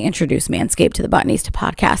formally introduce Manscaped to the Buttonista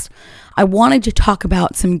podcast, I wanted to talk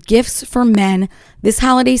about some gifts for men this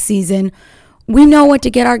holiday season. We know what to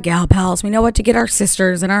get our gal pals. We know what to get our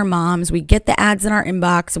sisters and our moms. We get the ads in our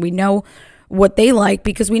inbox and we know what they like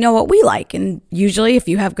because we know what we like. And usually if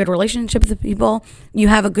you have good relationships with people, you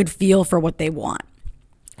have a good feel for what they want.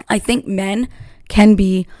 I think men can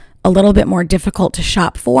be a little bit more difficult to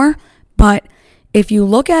shop for, but if you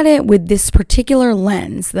look at it with this particular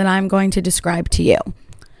lens that I'm going to describe to you,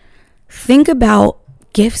 think about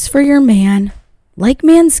gifts for your man, like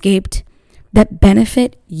Manscaped, that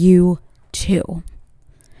benefit you too.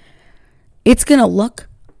 It's going to look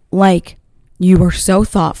like you were so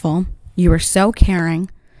thoughtful, you were so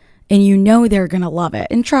caring, and you know they're going to love it.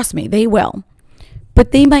 And trust me, they will.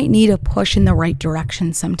 But they might need a push in the right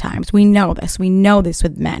direction sometimes. We know this. We know this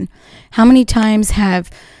with men. How many times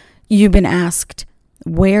have you've been asked,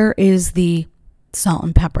 where is the salt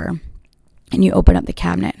and pepper? And you open up the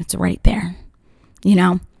cabinet, it's right there.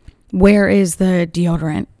 Where is the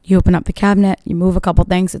deodorant? You open up the cabinet, you move a couple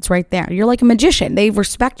things, it's right there. You're like a magician. They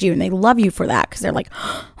respect you and they love you for that because they're like,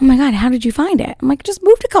 oh my God, how did you find it? I'm like, just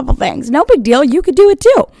moved a couple things. No big deal. You could do it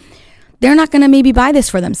too. They're not going to maybe buy this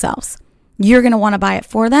for themselves. You're going to want to buy it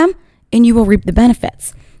for them and you will reap the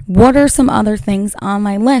benefits. What are some other things on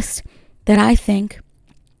my list that I think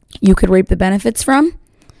you could reap the benefits from?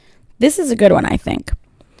 This is a good one, I think.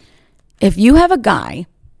 If you have a guy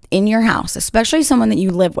in your house, especially someone that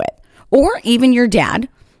you live with, or even your dad,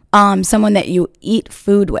 someone that you eat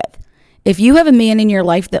food with, if you have a man in your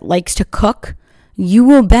life that likes to cook, you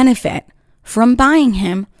will benefit from buying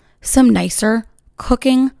him some nicer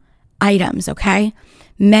cooking items, okay?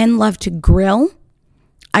 Men love to grill.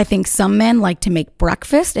 I think some men like to make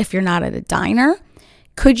breakfast if you're not at a diner.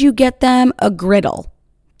 Could you get them a griddle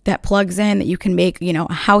that plugs in, that you can make,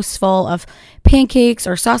 a house full of pancakes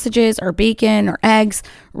or sausages or bacon or eggs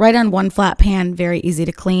right on one flat pan, very easy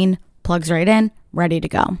to clean, plugs right in, ready to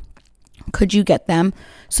go. Could you get them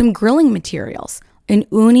some grilling materials? An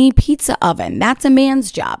uni pizza oven, that's a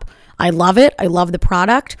man's job. I love it. I love the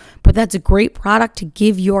product, but that's a great product to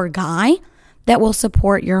give your guy that will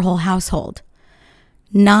support your whole household.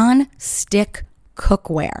 Non-stick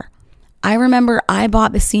cookware. I remember I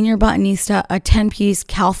bought the senior buttonista a 10-piece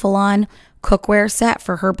Salon cookware set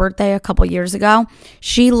for her birthday a couple years ago.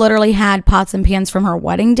 She literally had pots and pans from her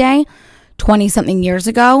wedding day 20-something years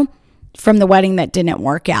ago from the wedding that didn't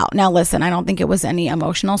work out. Now, listen, I don't think it was any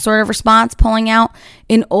emotional sort of response pulling out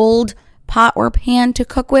an old pot or pan to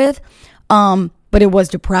cook with, but it was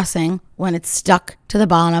depressing when it stuck to the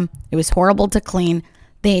bottom. It was horrible to clean.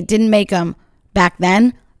 They didn't make them back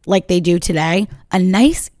then like they do today. A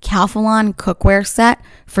nice Salon cookware set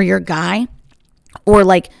for your guy, or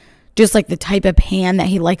just the type of pan that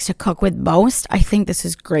he likes to cook with most. I think this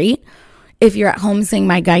is great. If you're at home saying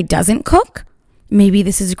my guy doesn't cook, maybe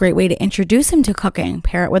this is a great way to introduce him to cooking.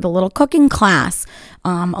 Pair it with a little cooking class,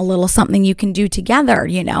 a little something you can do together,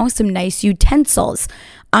 some nice utensils.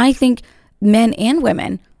 I think men and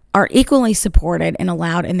women are equally supported and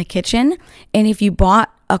allowed in the kitchen. And if you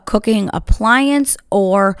bought a cooking appliance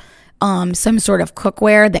or some sort of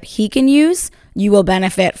cookware that he can use, you will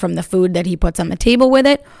benefit from the food that he puts on the table with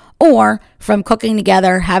it, or from cooking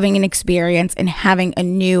together, having an experience, and having a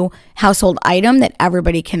new household item that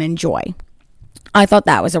everybody can enjoy. I thought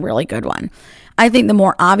that was a really good one. I think the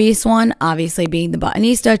more obvious one, obviously being the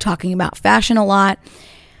buttonista, talking about fashion a lot.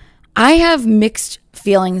 I have mixed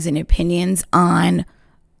feelings and opinions on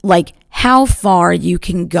how far you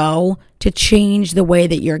can go to change the way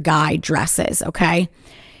that your guy dresses, okay?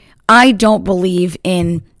 I don't believe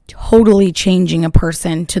in totally changing a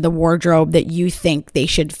person to the wardrobe that you think they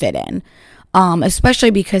should fit in.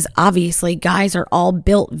 Especially because obviously guys are all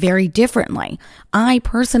built very differently. I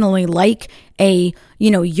personally like a,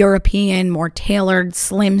 European, more tailored,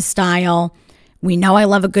 slim style. We know I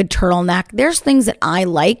love a good turtleneck. There's things that I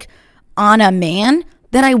like on a man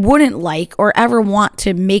that I wouldn't like or ever want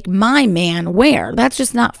to make my man wear. That's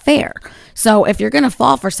just not fair. So if you're going to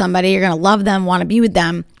fall for somebody, you're going to love them, want to be with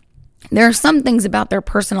them, there are some things about their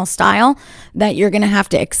personal style that you're going to have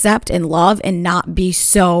to accept and love and not be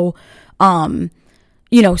so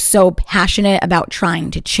so passionate about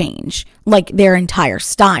trying to change their entire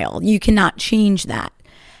style. You cannot change that.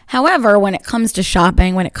 However, when it comes to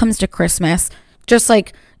shopping, when it comes to Christmas, just a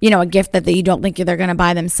gift that you don't think they're going to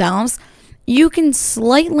buy themselves, you can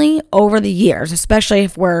slightly over the years, especially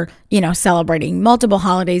if we're, celebrating multiple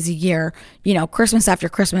holidays a year, Christmas after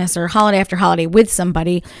Christmas or holiday after holiday with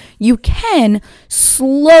somebody, you can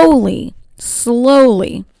slowly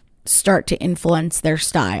start to influence their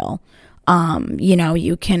style.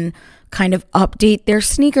 You can kind of update their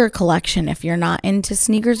sneaker collection if you're not into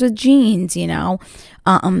sneakers with jeans, you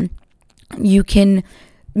can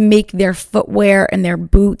make their footwear and their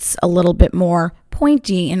boots a little bit more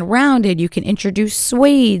pointy and rounded. You can introduce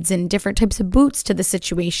suedes and different types of boots to the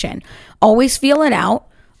situation. Always feel it out.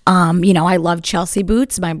 I love Chelsea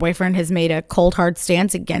boots. My boyfriend has made a cold hard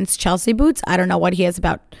stance against Chelsea boots. I don't know what he has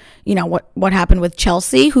about, what happened with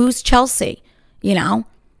Chelsea. Who's Chelsea?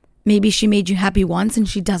 Maybe she made you happy once and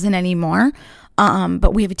she doesn't anymore.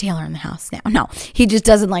 But we have a tailor in the house now. No, he just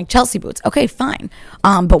doesn't like Chelsea boots. Okay, fine.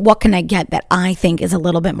 But what can I get that I think is a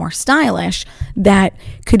little bit more stylish that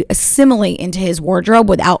could assimilate into his wardrobe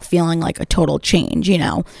without feeling like a total change?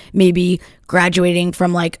 Maybe graduating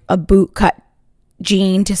from a boot cut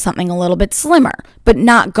jean to something a little bit slimmer, but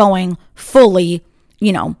not going fully,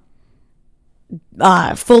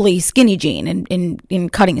 fully skinny jean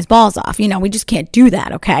and cutting his balls off. We just can't do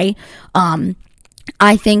that, okay?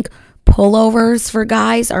 I think pullovers for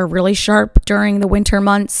guys are really sharp during the winter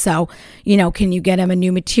months. So, can you get him a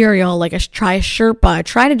new material, try a Sherpa,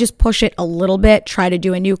 try to just push it a little bit, try to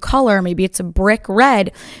do a new color. Maybe it's a brick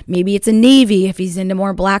red, maybe it's a navy if he's into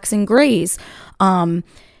more blacks and grays.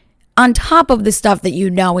 On top of the stuff that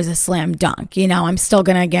is a slam dunk, I'm still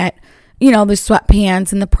going to get, the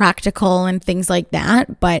sweatpants and the practical and things like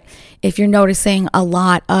that. But if you're noticing a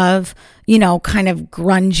lot of, kind of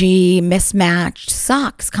grungy, mismatched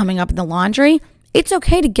socks coming up in the laundry, it's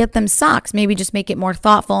okay to get them socks. Maybe just make it more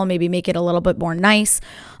thoughtful, maybe make it a little bit more nice.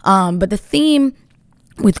 But the theme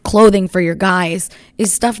with clothing for your guys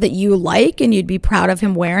is stuff that you like and you'd be proud of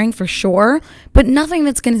him wearing for sure, but nothing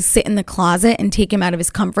that's going to sit in the closet and take him out of his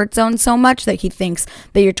comfort zone so much that he thinks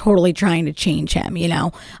that you're totally trying to change him.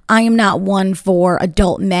 I am not one for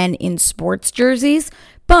adult men in sports jerseys,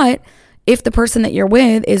 but if the person that you're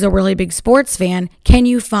with is a really big sports fan, can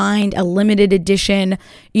you find a limited edition,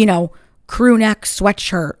 crew neck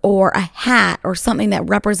sweatshirt or a hat or something that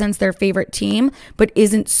represents their favorite team but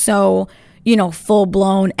isn't so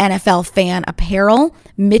full-blown NFL fan apparel?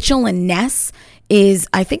 Mitchell and Ness is,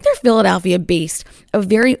 I think they're Philadelphia based, a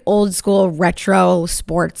very old school retro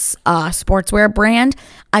sportswear brand.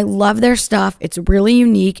 I love their stuff. It's really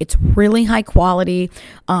unique. It's really high quality,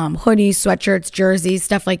 hoodies, sweatshirts, jerseys,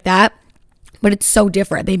 stuff like that. But it's so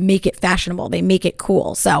different. They make it fashionable. They make it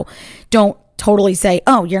cool. So don't totally say,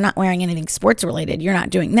 oh, you're not wearing anything sports related. You're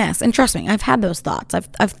not doing this. And trust me, I've had those thoughts. I've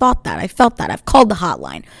thought that. I felt that. I've called the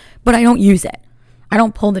hotline. But I don't use it. I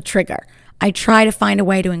don't pull the trigger. I try to find a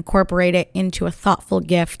way to incorporate it into a thoughtful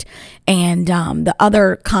gift. And the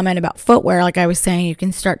other comment about footwear, like I was saying, you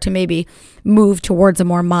can start to maybe move towards a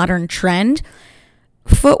more modern trend.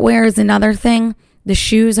 Footwear is another thing. The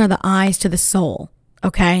shoes are the eyes to the soul,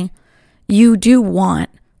 okay? You do want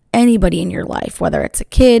anybody in your life, whether it's a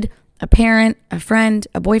kid, a parent, a friend,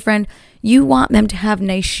 a boyfriend, you want them to have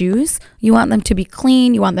nice shoes. You want them to be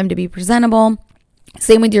clean. You want them to be presentable.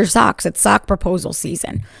 Same with your socks. It's sock proposal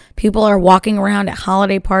season. People are walking around at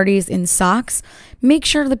holiday parties in socks. Make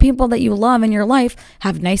sure the people that you love in your life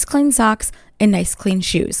have nice clean socks and nice clean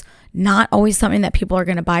shoes. Not always something that people are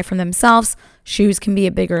going to buy for themselves. Shoes can be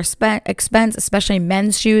a bigger expense, especially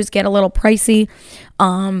men's shoes get a little pricey.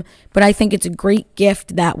 But I think it's a great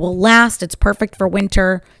gift that will last. It's perfect for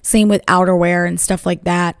winter. Same with outerwear and stuff like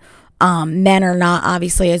that. Men are not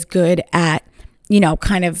obviously as good at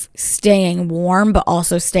kind of staying warm, but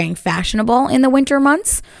also staying fashionable in the winter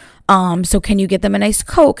months. So can you get them a nice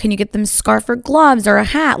coat? Can you get them a scarf or gloves or a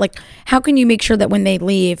hat? Like, how can you make sure that when they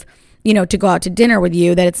leave, to go out to dinner with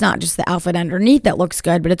you, that it's not just the outfit underneath that looks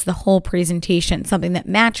good, but it's the whole presentation, something that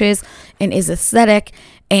matches and is aesthetic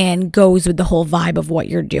and goes with the whole vibe of what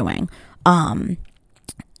you're doing. One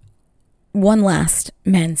last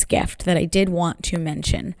men's gift that I did want to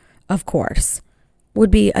mention, of course, would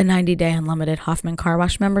be a 90-day unlimited Hoffman car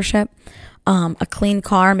wash membership. A clean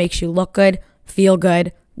car makes you look good, feel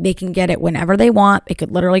good. They can get it whenever they want. They could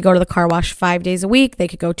literally go to the car wash 5 days a week. They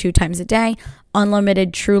could go 2 times a day.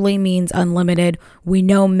 Unlimited truly means unlimited. We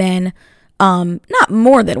know men, not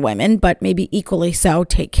more than women, but maybe equally so,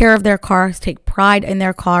 take care of their cars, take pride in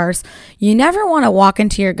their cars. You never want to walk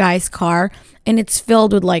into your guy's car and it's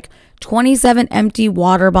filled with like 27 empty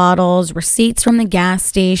water bottles, receipts from the gas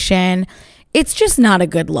station. It's just not a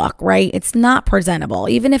good look, right? It's not presentable.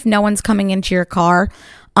 Even if no one's coming into your car,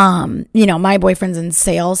 my boyfriend's in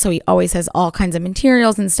sales, so he always has all kinds of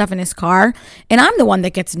materials and stuff in his car. And I'm the one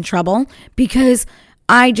that gets in trouble because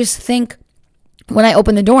I just think when I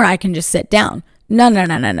open the door, I can just sit down. No.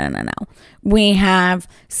 We have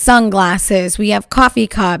sunglasses, we have coffee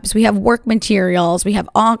cups, we have work materials, we have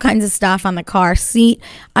all kinds of stuff on the car seat.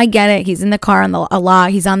 I get it. He's in the car a lot.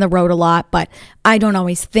 He's on the road a lot, but I don't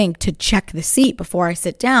always think to check the seat before I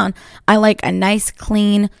sit down. I like a nice,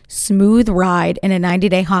 clean, smooth ride, and a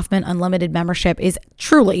 90-day Hoffman Unlimited membership is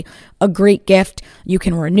truly a great gift. You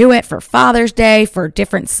can renew it for Father's Day, for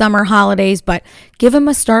different summer holidays, but give him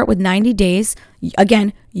a start with 90 days.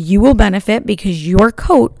 Again, you will benefit because your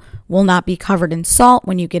coat will not be covered in salt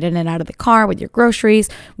when you get in and out of the car with your groceries,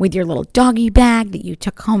 with your little doggy bag that you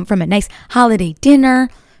took home from a nice holiday dinner.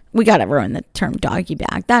 We got to ruin the term doggy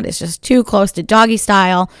bag. That is just too close to doggy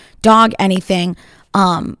style, dog anything.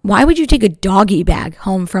 Why would you take a doggy bag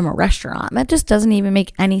home from a restaurant? That just doesn't even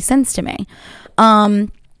make any sense to me.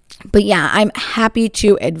 But yeah, I'm happy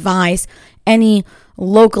to advise any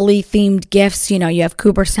locally themed gifts. You have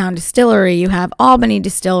Cooperstown Distillery, you have Albany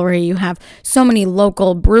Distillery, you have so many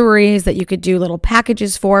local breweries that you could do little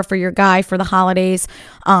packages for your guy for the holidays.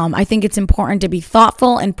 I think it's important to be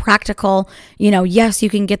thoughtful and practical. Yes, you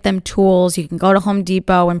can get them tools, you can go to Home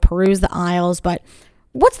Depot and peruse the aisles, but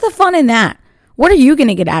what's the fun in that? What are you going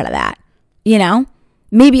to get out of that?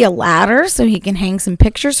 Maybe a ladder so he can hang some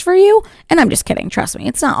pictures for you. And I'm just kidding. Trust me,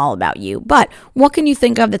 it's not all about you. But what can you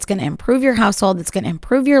think of that's going to improve your household, that's going to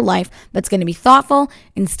improve your life, that's going to be thoughtful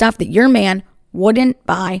and stuff that your man wouldn't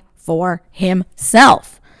buy for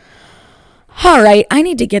himself? All right, I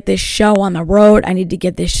need to get this show on the road. I need to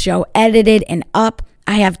get this show edited and up.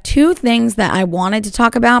 I have 2 things that I wanted to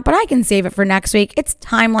talk about, but I can save it for next week. It's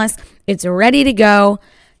timeless. It's ready to go.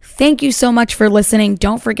 Thank you so much for listening.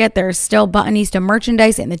 Don't forget there's still Buttonista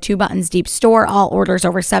merchandise in the 2 Buttons Deep store. All orders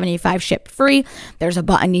over $75 ship free. There's a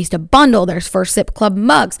Buttonista bundle. There's First Sip Club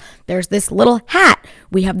mugs. There's this little hat.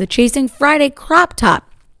 We have the Chasing Friday crop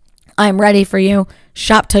top. I'm ready for you.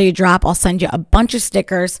 Shop till you drop. I'll send you a bunch of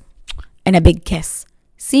stickers and a big kiss.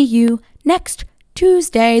 See you next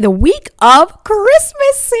Tuesday, the week of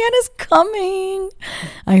Christmas. Santa's coming.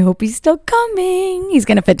 I hope he's still coming. He's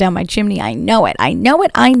going to fit down my chimney. I know it. I know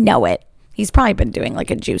it. I know it. He's probably been doing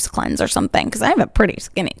like a juice cleanse or something because I have a pretty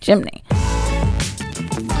skinny chimney.